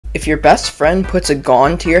If your best friend puts a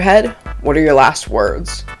gun to your head, what are your last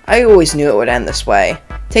words? I always knew it would end this way,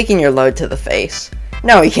 taking your load to the face.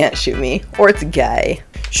 Now he can't shoot me, or it's gay.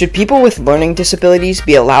 Should people with learning disabilities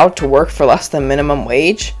be allowed to work for less than minimum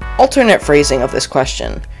wage? Alternate phrasing of this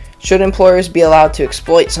question. Should employers be allowed to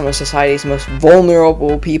exploit some of society's most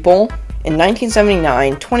vulnerable people? In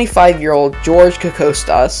 1979, 25-year-old George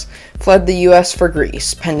Kakostas fled the US for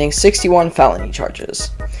Greece, pending 61 felony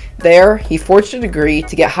charges. There, he forged a degree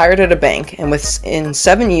to get hired at a bank, and within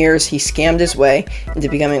 7 years, he scammed his way into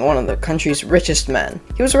becoming one of the country's richest men.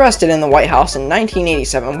 He was arrested in the White House in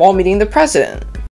 1987 while meeting the president.